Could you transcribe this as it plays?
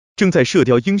正在《射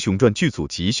雕英雄传》剧组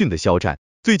集训的肖战，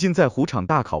最近在虎场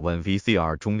大拷问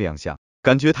VCR 中亮相，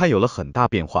感觉他有了很大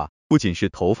变化，不仅是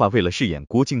头发为了饰演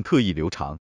郭靖特意留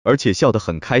长，而且笑得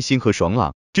很开心和爽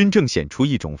朗，真正显出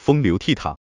一种风流倜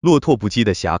傥、落拓不羁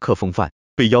的侠客风范。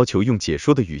被要求用解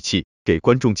说的语气给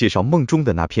观众介绍梦中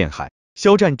的那片海，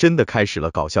肖战真的开始了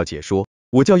搞笑解说。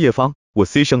我叫叶芳，我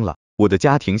C 生了，我的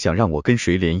家庭想让我跟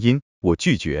谁联姻，我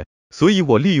拒绝，所以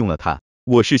我利用了他。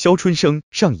我是肖春生，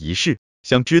上一世。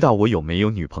想知道我有没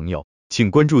有女朋友，请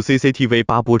关注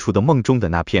CCTV8 播出的梦中的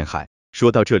那片海。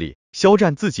说到这里，肖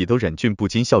战自己都忍俊不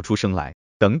禁笑出声来。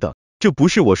等等，这不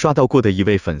是我刷到过的一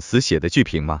位粉丝写的剧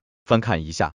评吗？翻看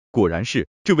一下，果然是，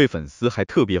这位粉丝还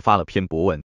特别发了篇博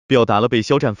文，表达了被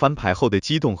肖战翻牌后的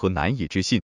激动和难以置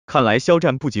信。看来肖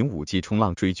战不仅五 G 冲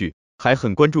浪追剧，还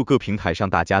很关注各平台上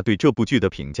大家对这部剧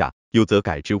的评价，有则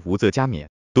改之，无则加勉。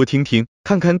多听听，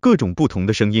看看各种不同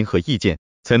的声音和意见，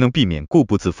才能避免固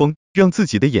步自封，让自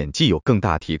己的演技有更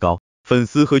大提高。粉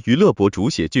丝和娱乐博主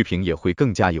写剧评也会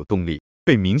更加有动力。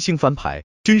被明星翻牌，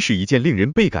真是一件令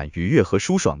人倍感愉悦和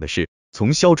舒爽的事。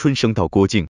从肖春生到郭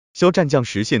靖，肖战将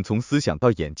实现从思想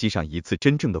到演技上一次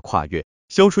真正的跨越。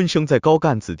肖春生在高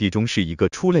干子弟中是一个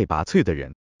出类拔萃的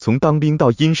人，从当兵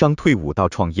到因伤退伍到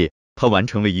创业，他完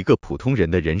成了一个普通人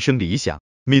的人生理想。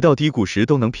每到低谷时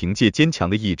都能凭借坚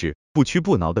强的意志，不屈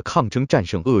不挠的抗争，战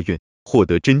胜厄运，获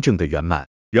得真正的圆满。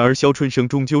然而肖春生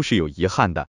终究是有遗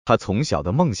憾的，他从小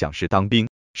的梦想是当兵，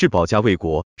是保家卫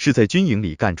国，是在军营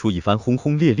里干出一番轰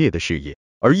轰烈烈的事业。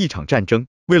而一场战争，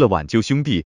为了挽救兄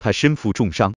弟，他身负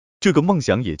重伤，这个梦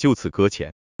想也就此搁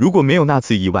浅。如果没有那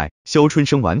次意外，肖春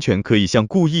生完全可以像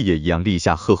顾一野一样立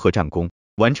下赫赫战功，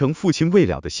完成父亲未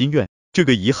了的心愿。这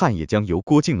个遗憾也将由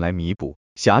郭靖来弥补。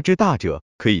侠之大者，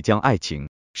可以将爱情、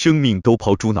生命都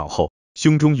抛诸脑后，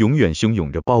胸中永远汹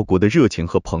涌着报国的热情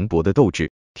和蓬勃的斗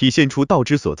志，体现出道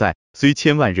之所在，虽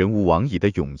千万人吾往矣的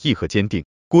勇毅和坚定。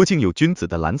郭靖有君子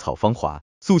的兰草芳华，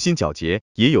素心皎洁，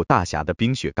也有大侠的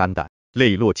冰雪肝胆，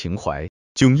泪落情怀，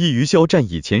迥异于肖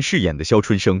战以前饰演的肖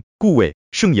春生、顾伟、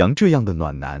盛阳这样的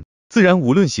暖男，自然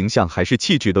无论形象还是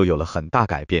气质都有了很大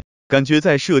改变。感觉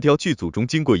在射雕剧组中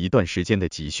经过一段时间的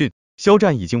集训，肖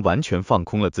战已经完全放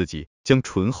空了自己，将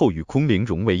醇厚与空灵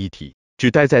融为一体，只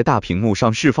待在大屏幕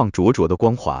上释放灼灼的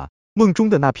光华。梦中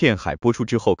的那片海播出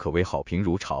之后可谓好评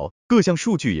如潮，各项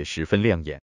数据也十分亮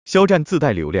眼。肖战自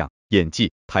带流量，演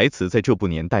技、台词在这部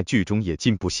年代剧中也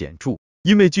进步显著，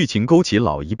因为剧情勾起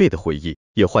老一辈的回忆，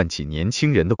也唤起年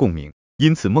轻人的共鸣，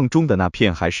因此梦中的那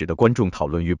片海使得观众讨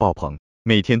论欲爆棚，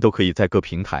每天都可以在各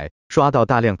平台刷到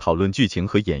大量讨论剧情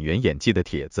和演员演技的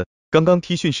帖子。刚刚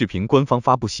T 讯视频官方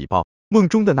发布喜报，梦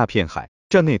中的那片海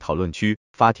站内讨论区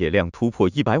发帖量突破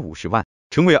150万，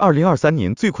成为2023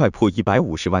年最快破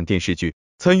150万电视剧。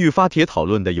参与发帖讨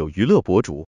论的有娱乐博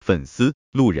主、粉丝、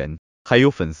路人，还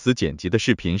有粉丝剪辑的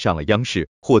视频上了央视，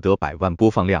获得100万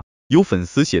播放量。有粉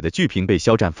丝写的剧评被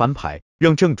肖战翻牌，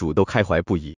让正主都开怀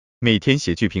不已。每天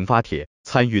写剧评发帖，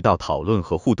参与到讨论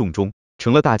和互动中，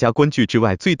成了大家观剧之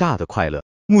外最大的快乐。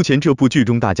目前这部剧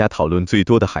中大家讨论最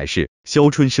多的还是肖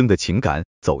春生的情感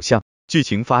走向。剧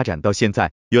情发展到现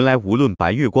在，原来无论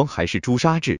白月光还是朱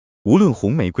砂痣，无论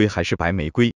红玫瑰还是白玫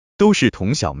瑰，都是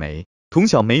童小梅。童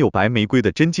小梅有白玫瑰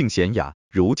的真静娴雅，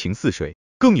柔情似水，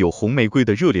更有红玫瑰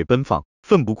的热烈奔放，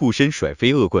奋不顾身甩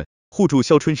飞恶棍，护住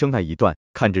肖春生那一段，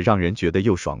看着让人觉得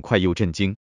又爽快又震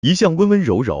惊。一向温温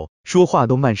柔柔，说话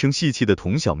都慢声细气的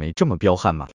童小梅这么彪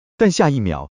悍吗？但下一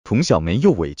秒，童小梅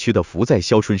又委屈的伏在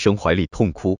肖春生怀里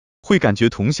痛哭，会感觉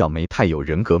童小梅太有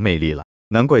人格魅力了。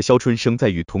难怪肖春生在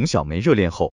与童小梅热恋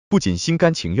后，不仅心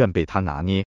甘情愿被她拿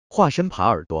捏，化身耙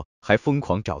耳朵，还疯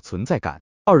狂找存在感。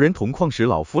二人同框时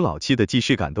老夫老妻的既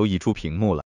视感都溢出屏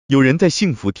幕了。有人在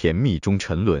幸福甜蜜中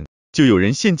沉沦，就有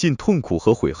人陷进痛苦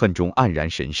和悔恨中黯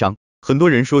然神伤。很多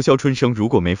人说肖春生如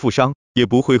果没负伤，也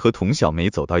不会和童小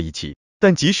梅走到一起。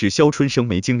但即使肖春生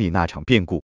没经历那场变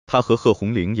故，他和贺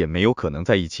红玲也没有可能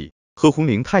在一起。贺红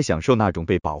玲太享受那种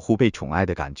被保护、被宠爱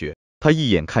的感觉。他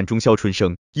一眼看中肖春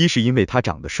生，一是因为他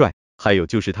长得帅，还有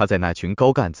就是他在那群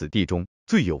高干子弟中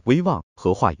最有威望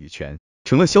和话语权。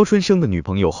成了肖春生的女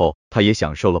朋友后，他也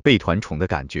享受了被团宠的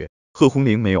感觉。贺红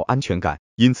玲没有安全感，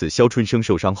因此肖春生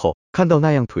受伤后，看到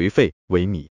那样颓废、萎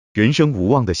靡、人生无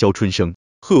望的肖春生，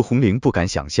贺红玲不敢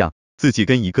想象自己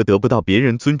跟一个得不到别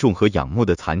人尊重和仰慕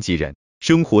的残疾人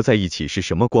生活在一起是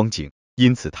什么光景，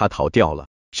因此他逃掉了，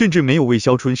甚至没有为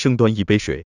肖春生端一杯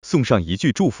水，送上一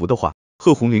句祝福的话。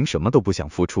贺红玲什么都不想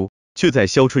付出，却在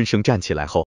肖春生站起来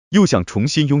后，又想重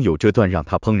新拥有这段让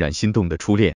他怦然心动的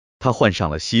初恋。他换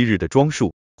上了昔日的装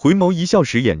束，回眸一笑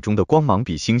时，眼中的光芒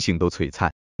比星星都璀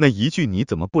璨。那一句你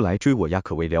怎么不来追我呀，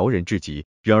可谓撩人至极。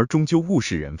然而终究物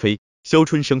是人非，肖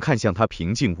春生看向他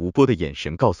平静无波的眼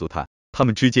神告诉他，他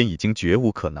们之间已经绝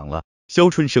无可能了。肖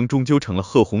春生终究成了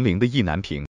贺红玲的意难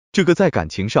平，这个在感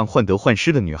情上患得患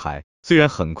失的女孩，虽然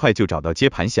很快就找到接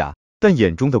盘侠，但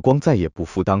眼中的光再也不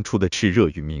复当初的炽热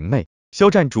与明媚。肖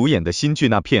战主演的新剧《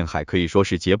那片海》可以说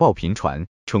是捷报频传，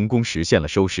成功实现了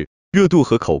收视、热度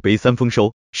和口碑三丰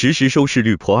收，实时收视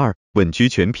率破2，稳居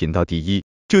全频道第1。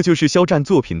这就是肖战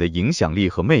作品的影响力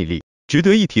和魅力。值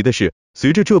得一提的是，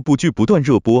随着这部剧不断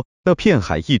热播，那片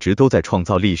海一直都在创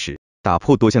造历史，打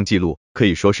破多项纪录，可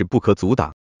以说是不可阻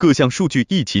挡，各项数据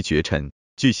一骑绝尘。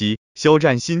据悉，肖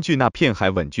战新剧《那片海》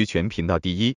稳居全频道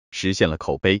第1，实现了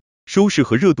口碑、收视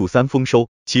和热度三丰收。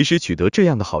其实取得这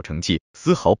样的好成绩，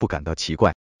丝毫不感到奇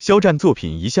怪。肖战作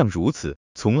品一向如此，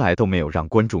从来都没有让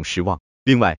观众失望。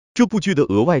另外，这部剧的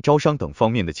额外招商等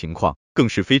方面的情况更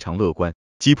是非常乐观，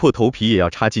挤破头皮也要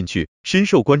插进去，深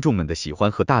受观众们的喜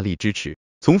欢和大力支持。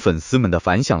从粉丝们的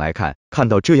反响来看，看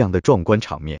到这样的壮观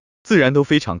场面，自然都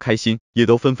非常开心，也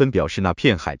都纷纷表示那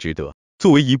片海值得。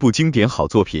作为一部经典好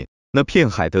作品，那片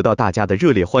海得到大家的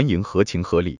热烈欢迎，合情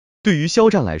合理。对于肖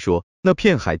战来说，那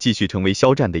片海继续成为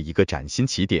肖战的一个崭新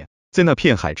起点。在那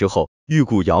片海之后，玉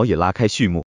骨遥也拉开序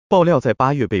幕，爆料在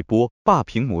8月被播，霸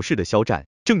屏模式的肖战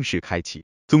正式开启。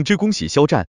总之恭喜肖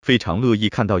战，非常乐意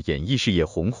看到演艺事业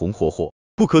红红火火、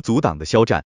不可阻挡的肖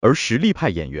战，而实力派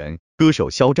演员、歌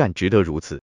手肖战值得如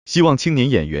此。希望青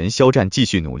年演员肖战继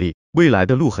续努力，未来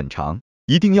的路很长，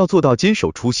一定要做到坚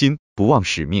守初心，不忘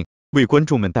使命，为观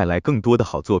众们带来更多的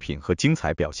好作品和精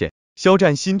彩表现。肖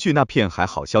战新剧《那片海》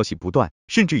好消息不断，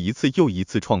甚至一次又一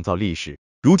次创造历史。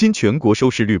如今全国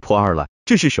收视率破2了，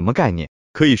这是什么概念？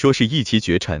可以说是一骑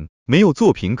绝尘，没有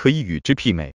作品可以与之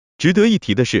媲美。值得一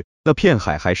提的是，《那片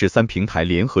海》还是3平台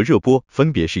联合热播，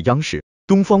分别是央视、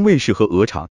东方卫视和鹅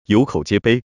厂，有口皆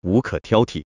碑，无可挑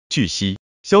剔。据悉，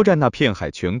肖战《那片海》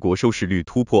全国收视率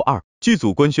突破2，剧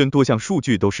组官宣多项数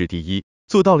据都是第1，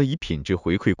做到了以品质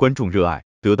回馈观众热爱，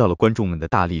得到了观众们的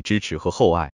大力支持和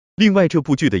厚爱。另外，这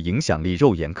部剧的影响力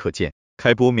肉眼可见，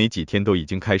开播没几天都已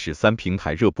经开始3平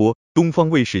台热播，东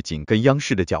方卫视紧跟央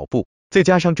视的脚步，再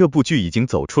加上这部剧已经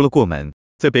走出了过门，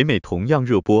在北美同样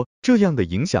热播，这样的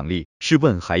影响力，试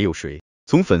问还有谁？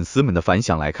从粉丝们的反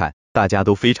响来看，大家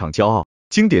都非常骄傲，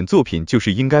经典作品就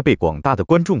是应该被广大的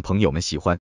观众朋友们喜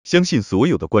欢。相信所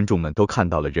有的观众们都看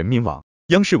到了人民网、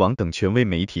央视网等权威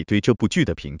媒体对这部剧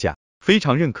的评价，非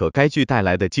常认可该剧带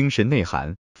来的精神内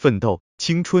涵、奋斗、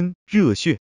青春、热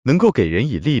血，能够给人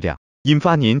以力量，引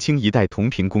发年轻一代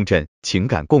同频共振、情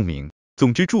感共鸣。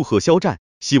总之祝贺肖战，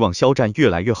希望肖战越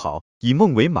来越好，以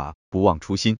梦为马，不忘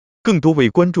初心，更多为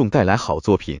观众带来好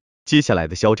作品。接下来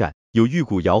的肖战，有玉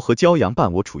骨遥和骄阳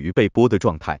伴我处于被播的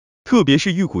状态，特别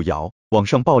是玉骨遥，网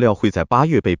上爆料会在8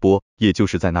月被播，也就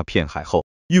是在那片海后，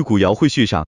玉骨遥会续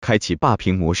上，开启霸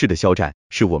屏模式的肖战，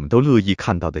是我们都乐意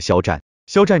看到的肖战。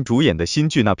肖战主演的新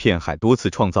剧《那片海》多次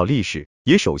创造历史，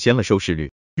也首先了收视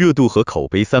率、热度和口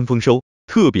碑三丰收，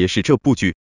特别是这部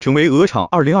剧成为鹅厂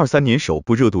2023年首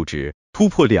部热度值突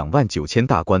破29000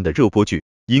大关的热播剧，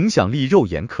影响力肉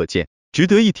眼可见。值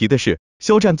得一提的是，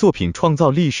肖战作品创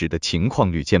造历史的情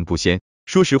况屡见不鲜，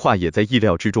说实话也在意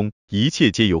料之中，一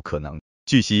切皆有可能。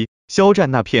据悉，肖战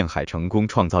《那片海》成功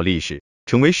创造历史，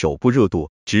成为首部热度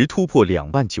值突破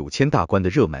29000大关的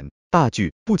热门大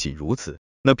剧。不仅如此，《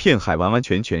那片海》完完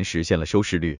全全实现了收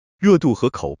视率、热度和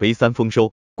口碑三丰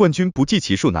收，冠军不计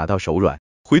其数拿到手软。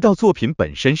回到作品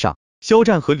本身上，肖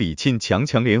战和李沁强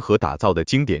联合打造的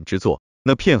经典之作《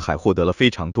那片海》获得了非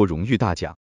常多荣誉大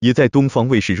奖，也在东方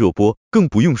卫视热播，更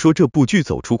不用说这部剧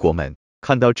走出国门。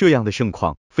看到这样的盛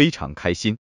况，非常开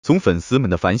心。从粉丝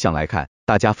们的反响来看，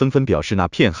大家纷纷表示那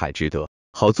片海值得，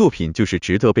好作品就是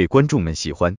值得被观众们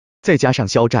喜欢。再加上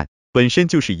肖战本身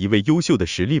就是一位优秀的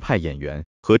实力派演员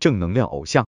和正能量偶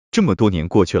像，这么多年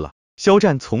过去了，肖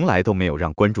战从来都没有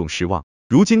让观众失望。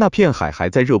如今那片海还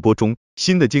在热播中，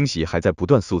新的惊喜还在不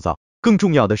断塑造。更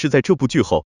重要的是，在这部剧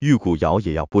后，玉骨遥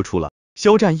也要播出了，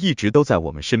肖战一直都在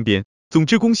我们身边。总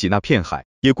之恭喜那片海，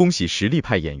也恭喜实力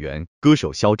派演员、歌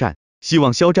手肖战。希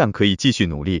望肖战可以继续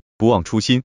努力，不忘初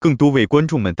心，更多为观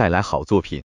众们带来好作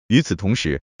品。与此同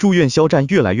时，祝愿肖战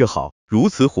越来越好。如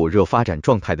此火热发展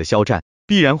状态的肖战，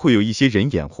必然会有一些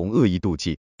人眼红恶意妒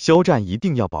忌，肖战一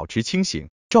定要保持清醒，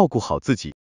照顾好自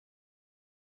己。